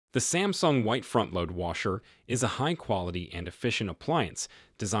The Samsung White Front Load Washer is a high-quality and efficient appliance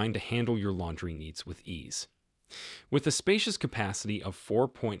designed to handle your laundry needs with ease. With a spacious capacity of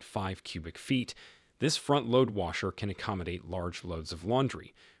 4.5 cubic feet, this front-load washer can accommodate large loads of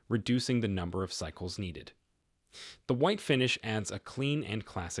laundry, reducing the number of cycles needed. The white finish adds a clean and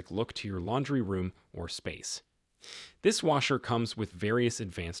classic look to your laundry room or space. This washer comes with various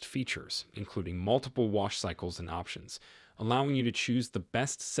advanced features, including multiple wash cycles and options, allowing you to choose the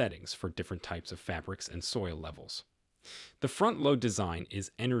best settings for different types of fabrics and soil levels. The front load design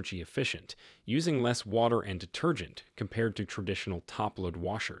is energy efficient, using less water and detergent compared to traditional top load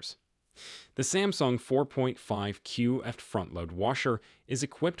washers. The Samsung 4.5QF front load washer is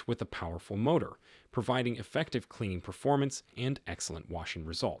equipped with a powerful motor, providing effective cleaning performance and excellent washing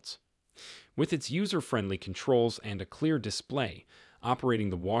results. With its user-friendly controls and a clear display, operating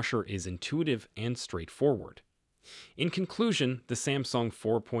the washer is intuitive and straightforward. In conclusion, the Samsung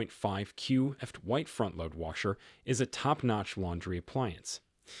 4.5QF white front load washer is a top-notch laundry appliance.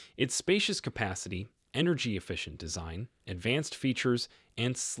 Its spacious capacity, energy-efficient design, advanced features,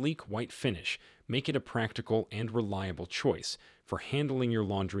 and sleek white finish make it a practical and reliable choice for handling your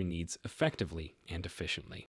laundry needs effectively and efficiently.